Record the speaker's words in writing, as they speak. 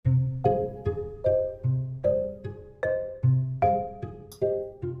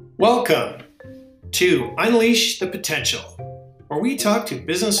Welcome to Unleash the Potential, where we talk to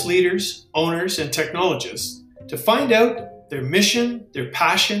business leaders, owners, and technologists to find out their mission, their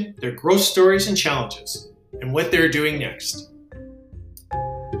passion, their growth stories and challenges, and what they're doing next.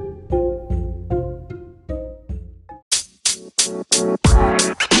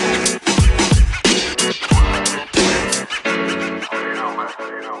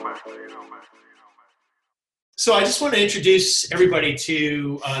 So I just want to introduce everybody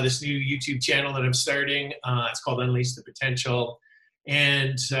to this new YouTube channel that I'm starting. It's called Unleash the Potential.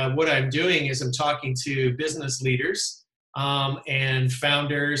 And what I'm doing is I'm talking to business leaders and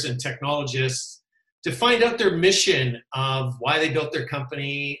founders and technologists to find out their mission of why they built their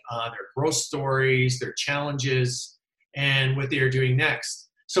company, their growth stories, their challenges, and what they are doing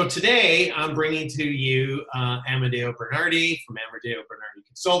next. So today I'm bringing to you Amadeo Bernardi from Amadeo Bernardi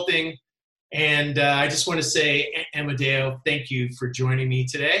Consulting. And I just want to say, Amadeo, thank you for joining me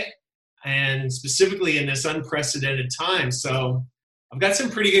today, and specifically in this unprecedented time. So I've got some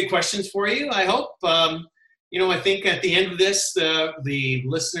pretty good questions for you, I hope. I think at the end of this, the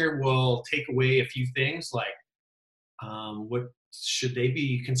listener will take away a few things like what should they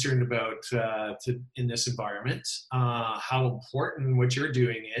be concerned about in this environment, how important what you're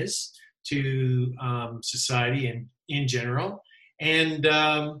doing is to society and in general, and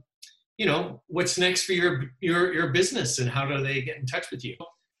what's next for your business and how do they get in touch with you?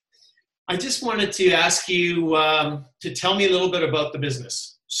 I just wanted to ask you to tell me a little bit about the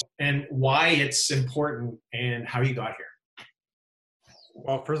business and why it's important and how you got here.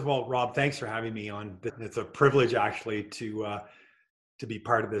 Well, first of all, Rob, thanks for having me on. It's a privilege actually to be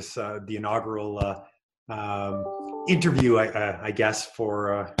part of this, the inaugural interview, I guess,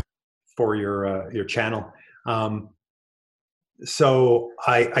 for your channel. So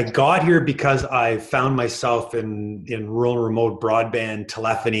I got here because I found myself in rural and remote broadband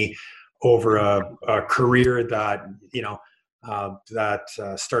telephony over a career that,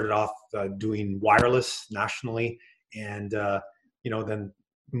 started off doing wireless nationally and, then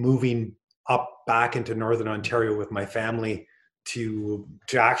moving up back into Northern Ontario with my family to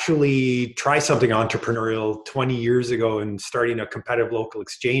actually try something entrepreneurial 20 years ago and starting a competitive local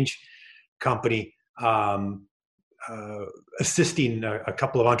exchange company. Assisting a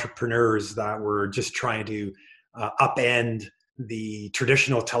couple of entrepreneurs that were just trying to upend the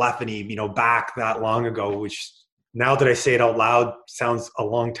traditional telephony, back that long ago, which now that I say it out loud sounds a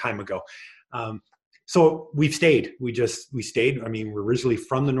long time ago. So we've stayed. We stayed. I mean, we're originally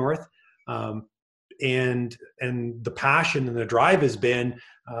from the north, and the passion and the drive has been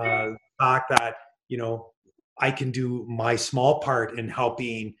the fact that I can do my small part in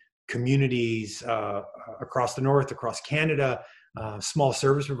helping communities across the north, across Canada, small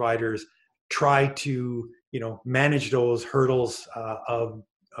service providers try to manage those hurdles of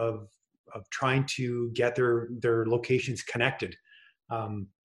trying to get their locations connected.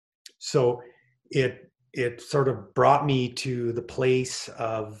 So it sort of brought me to the place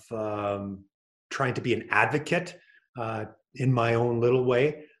of trying to be an advocate in my own little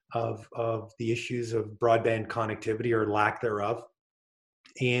way of the issues of broadband connectivity or lack thereof.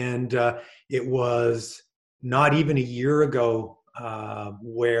 And it was not even a year ago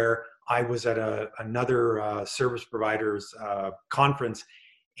where I was at another service provider's conference,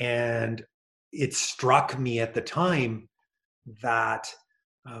 and it struck me at the time that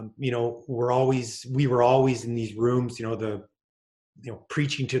we were always in these rooms,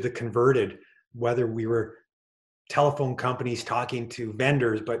 preaching to the converted, whether we were telephone companies talking to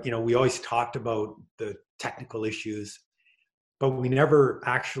vendors, but we always talked about the technical issues. But we never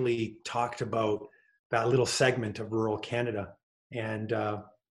actually talked about that little segment of rural Canada. And a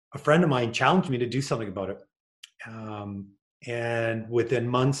friend of mine challenged me to do something about it. And within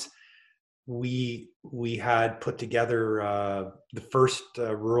months, we had put together the first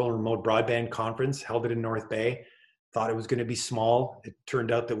rural and remote broadband conference, held it in North Bay, thought it was going to be small. It turned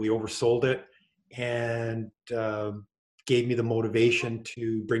out that we oversold it and gave me the motivation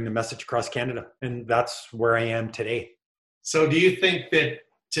to bring the message across Canada. And that's where I am today. So do you think that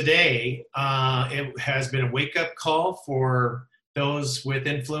today it has been a wake-up call for those with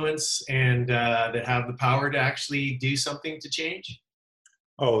influence and that have the power to actually do something to change?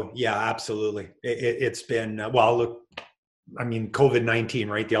 Oh, yeah, absolutely. It's been, look, I mean, COVID-19,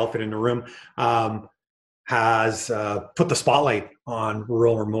 right? The elephant in the room has put the spotlight on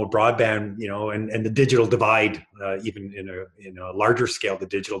rural remote broadband, and the digital divide, even in a larger scale, the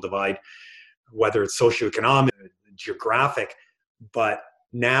digital divide, whether it's socioeconomic, geographic, but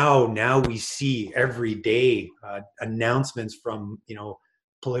now we see every day announcements from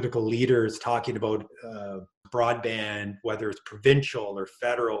political leaders talking about broadband, whether it's provincial or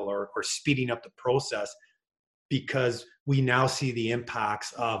federal, or speeding up the process, because we now see the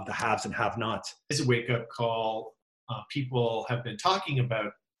impacts of the haves and have-nots. It's a wake-up call. People have been talking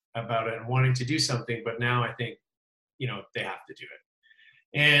about it and wanting to do something, but now I think, they have to do it.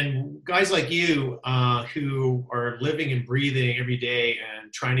 And guys like you, who are living and breathing every day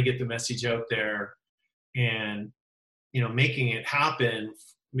and trying to get the message out there, and making it happen,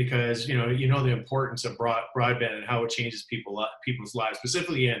 because the importance of broadband and how it changes people's lives,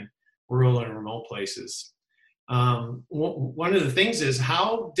 specifically in rural and remote places. One of the things is,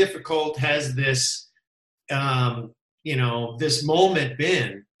 how difficult has this this moment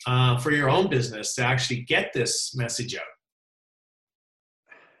been for your own business to actually get this message out?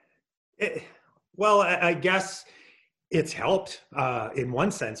 Well, I guess it's helped in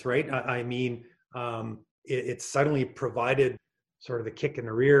one sense, right? I mean, it's suddenly provided sort of the kick in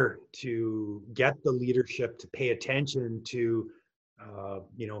the rear to get the leadership to pay attention to,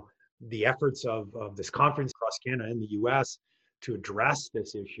 the efforts of this conference across Canada and the US to address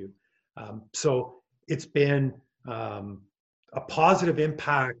this issue. So it's been a positive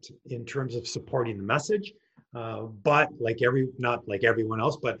impact in terms of supporting the message. But not like everyone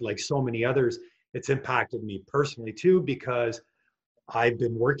else, but like so many others, it's impacted me personally too, because I've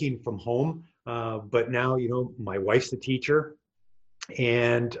been working from home, but now, my wife's a teacher,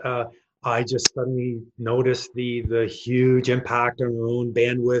 and I just suddenly noticed the huge impact on our own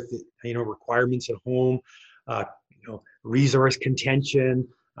bandwidth, requirements at home, resource contention,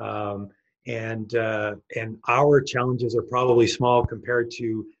 and our challenges are probably small compared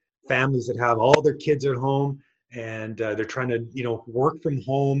to families that have all their kids at home, and they're trying to work from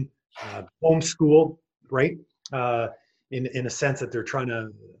home, homeschool, right? In a sense that they're trying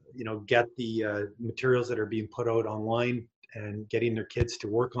to get the materials that are being put out online and getting their kids to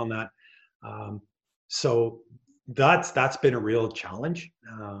work on that. So that's been a real challenge.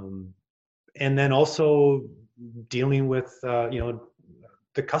 And then also dealing with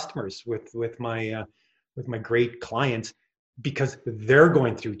the customers, with my great clients, because they're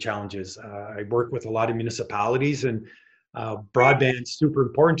going through challenges. I work with a lot of municipalities, and broadband's super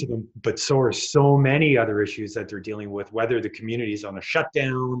important to them, but so are so many other issues that they're dealing with, whether the community's on a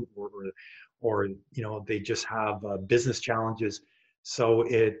shutdown or they just have business challenges. So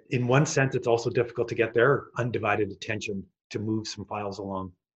in one sense, it's also difficult to get their undivided attention to move some files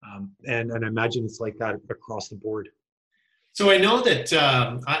along. And I imagine it's like that across the board. So I know that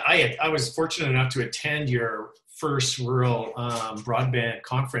I was fortunate enough to attend your first rural broadband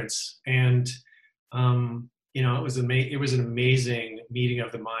conference, and it was an amazing meeting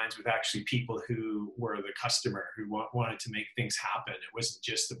of the minds with actually people who were the customer, who wanted to make things happen. It wasn't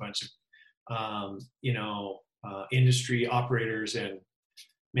just a bunch of industry operators and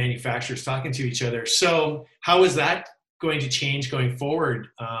manufacturers talking to each other. So how is that going to change going forward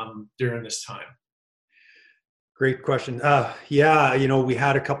during this time? Great question. Yeah, we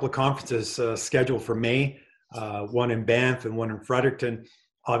had a couple of conferences scheduled for May, one in Banff and one in Fredericton.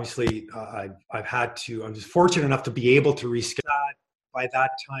 Obviously, I was fortunate enough to be able to reschedule that. By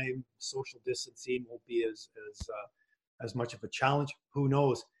that time, social distancing won't be as much of a challenge. Who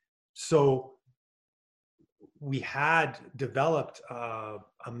knows? So we had developed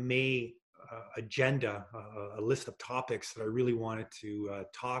a May agenda, a list of topics that I really wanted to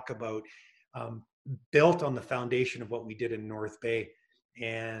talk about, built on the foundation of what we did in North Bay.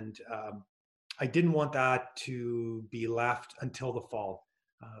 And I didn't want that to be left until the fall.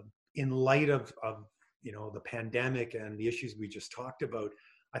 In light of the pandemic and the issues we just talked about,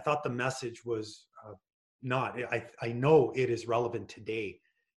 I thought the message was not. I know it is relevant today.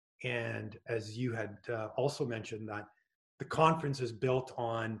 And as you had also mentioned, that the conference is built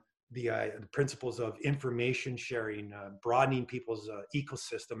on the principles of information sharing, broadening people's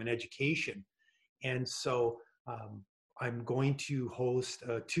ecosystem and education. And so I'm going to host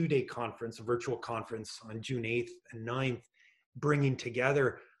a 2-day conference, a virtual conference on June 8th and 9th, bringing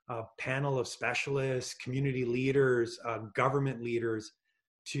together a panel of specialists, community leaders, government leaders,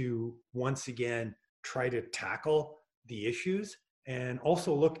 to once again try to tackle the issues and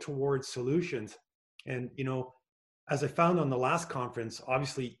also look towards solutions. And, as I found on the last conference,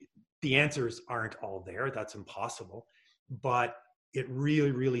 obviously the answers aren't all there. That's impossible. But it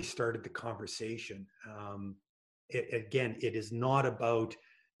really, really started the conversation. It is not about,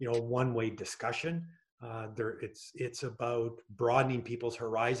 one-way discussion. It's about broadening people's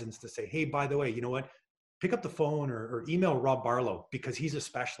horizons to say, hey, by the way, you know what? Pick up the phone or email Rob Barlow, because he's a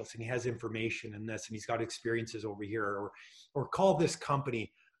specialist and he has information in this and he's got experiences over here, or call this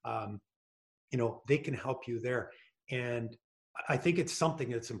company. They can help you there. And I think it's something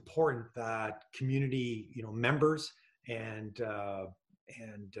that's important that community, members and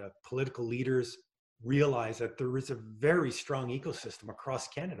political leaders realize that there is a very strong ecosystem across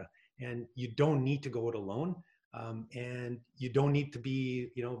Canada, and you don't need to go it alone, and you don't need to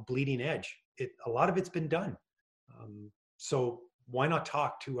be, bleeding edge. A lot of it's been done, so why not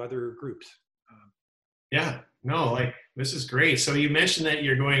talk to other groups? Yeah, no, like this is great. So you mentioned that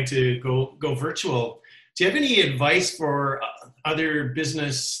you're going to go virtual. Do you have any advice for other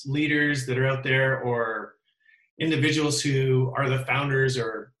business leaders that are out there, or individuals who are the founders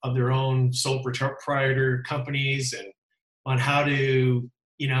or of their own sole proprietor companies, and on how to,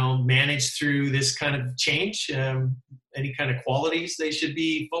 manage through this kind of change? Any kind of qualities they should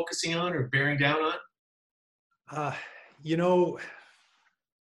be focusing on or bearing down on? Uh, you know,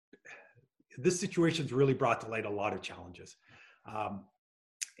 this situation's really brought to light a lot of challenges.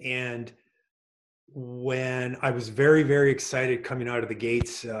 And when I was very, very excited coming out of the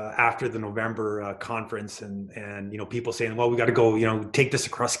gates after the November conference, and people saying, "Well, we got to go, take this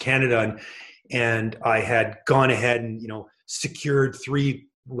across Canada," and I had gone ahead and secured 3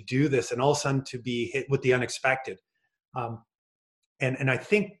 to do this, and all of a sudden to be hit with the unexpected. And I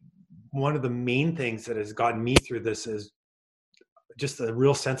think one of the main things that has gotten me through this is just a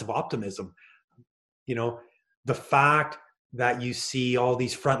real sense of optimism. The fact that you see all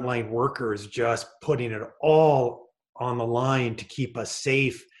these frontline workers just putting it all on the line to keep us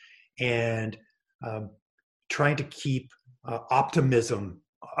safe, and trying to keep optimism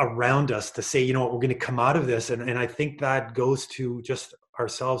around us to say, we're going to come out of this. And I think that goes to just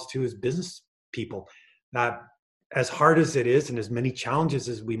ourselves too, as business people, that as hard as it is and as many challenges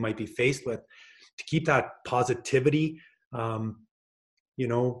as we might be faced with, to keep that positivity, of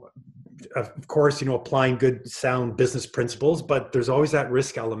course, applying good, sound business principles, but there's always that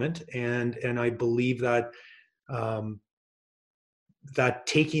risk element. And I believe that, that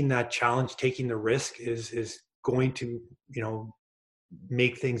taking that challenge, taking the risk is going to,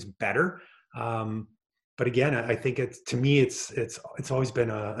 make things better. But again, I think to me, it's always been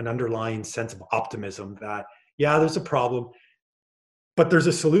an underlying sense of optimism that, yeah, there's a problem, but there's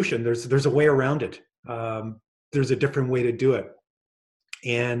a solution. There's a way around it. There's a different way to do it.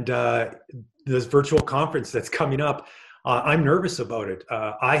 And this virtual conference that's coming up, I'm nervous about it.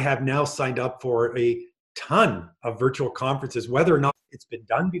 I have now signed up for a ton of virtual conferences, whether or not it's been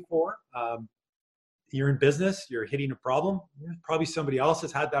done before. You're in business, you're hitting a problem. Probably somebody else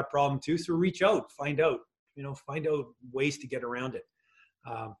has had that problem too. So reach out, find out ways to get around it.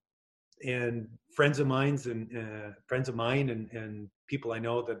 And friends of mine and people I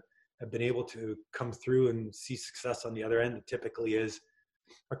know that have been able to come through and see success on the other end, it typically is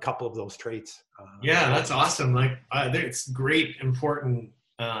a couple of those traits. Yeah, that's awesome. Like, it's great, important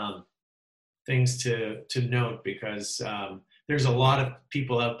things to note, because there's a lot of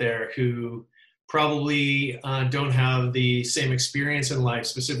people out there who probably don't have the same experience in life,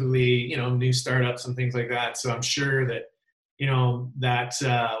 specifically, new startups and things like that. So I'm sure that, that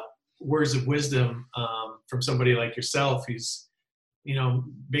words of wisdom from somebody like yourself, who's,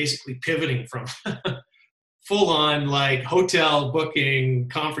 basically pivoting from full on like hotel booking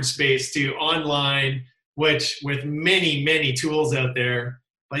conference space to online, which with many, many tools out there.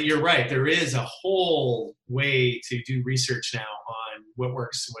 But you're right, there is a whole way to do research now on what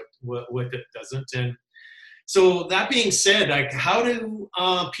works, what it doesn't. And so that being said, like, how do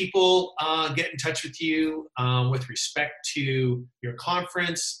people get in touch with you with respect to your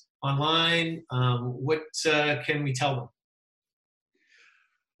conference online? What can we tell them?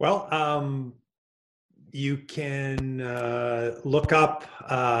 Well, you can look up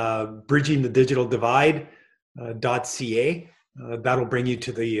Bridging the Digital Divide.ca. That'll bring you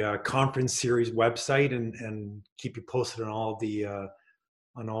to the conference series website and keep you posted on all the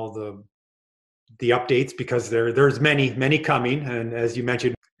updates, because there's many coming, and as you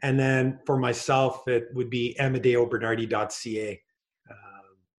mentioned. And then for myself, it would be AmadeoBernardi.ca.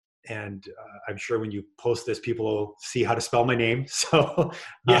 And I'm sure when you post this, people will see how to spell my name. So,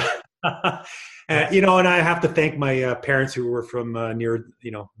 yeah. And I have to thank my parents, who were from near,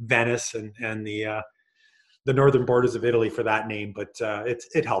 Venice and the northern borders of Italy, for that name. But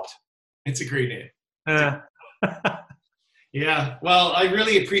it helped. It's a great name. Yeah. Well, I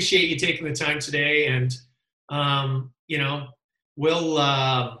really appreciate you taking the time today, and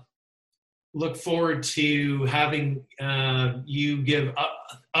we'll look forward to having you give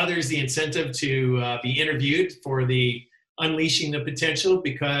others the incentive to be interviewed for the Unleashing the Potential,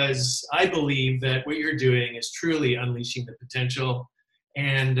 because I believe that what you're doing is truly unleashing the potential,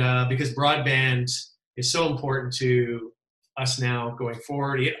 and because broadband is so important to us now going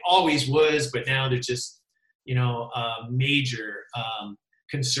forward. It always was, but now there's just major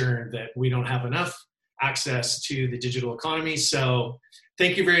concern that we don't have enough access to the digital economy. So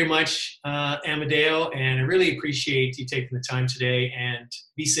thank you very much, Amadeo, and I really appreciate you taking the time today, and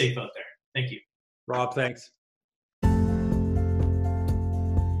be safe out there. Thank you. Rob, thanks.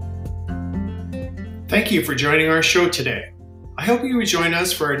 Thank you for joining our show today. I hope you will join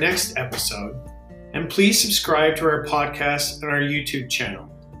us for our next episode, and please subscribe to our podcast and our YouTube channel,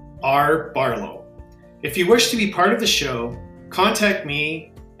 R. Barlow. If you wish to be part of the show, contact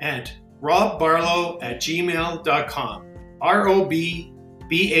me at robbarlow@gmail.com,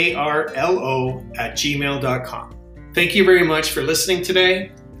 ROBBARLO@gmail.com. Thank you very much for listening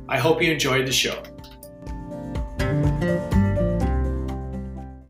today. I hope you enjoyed the show.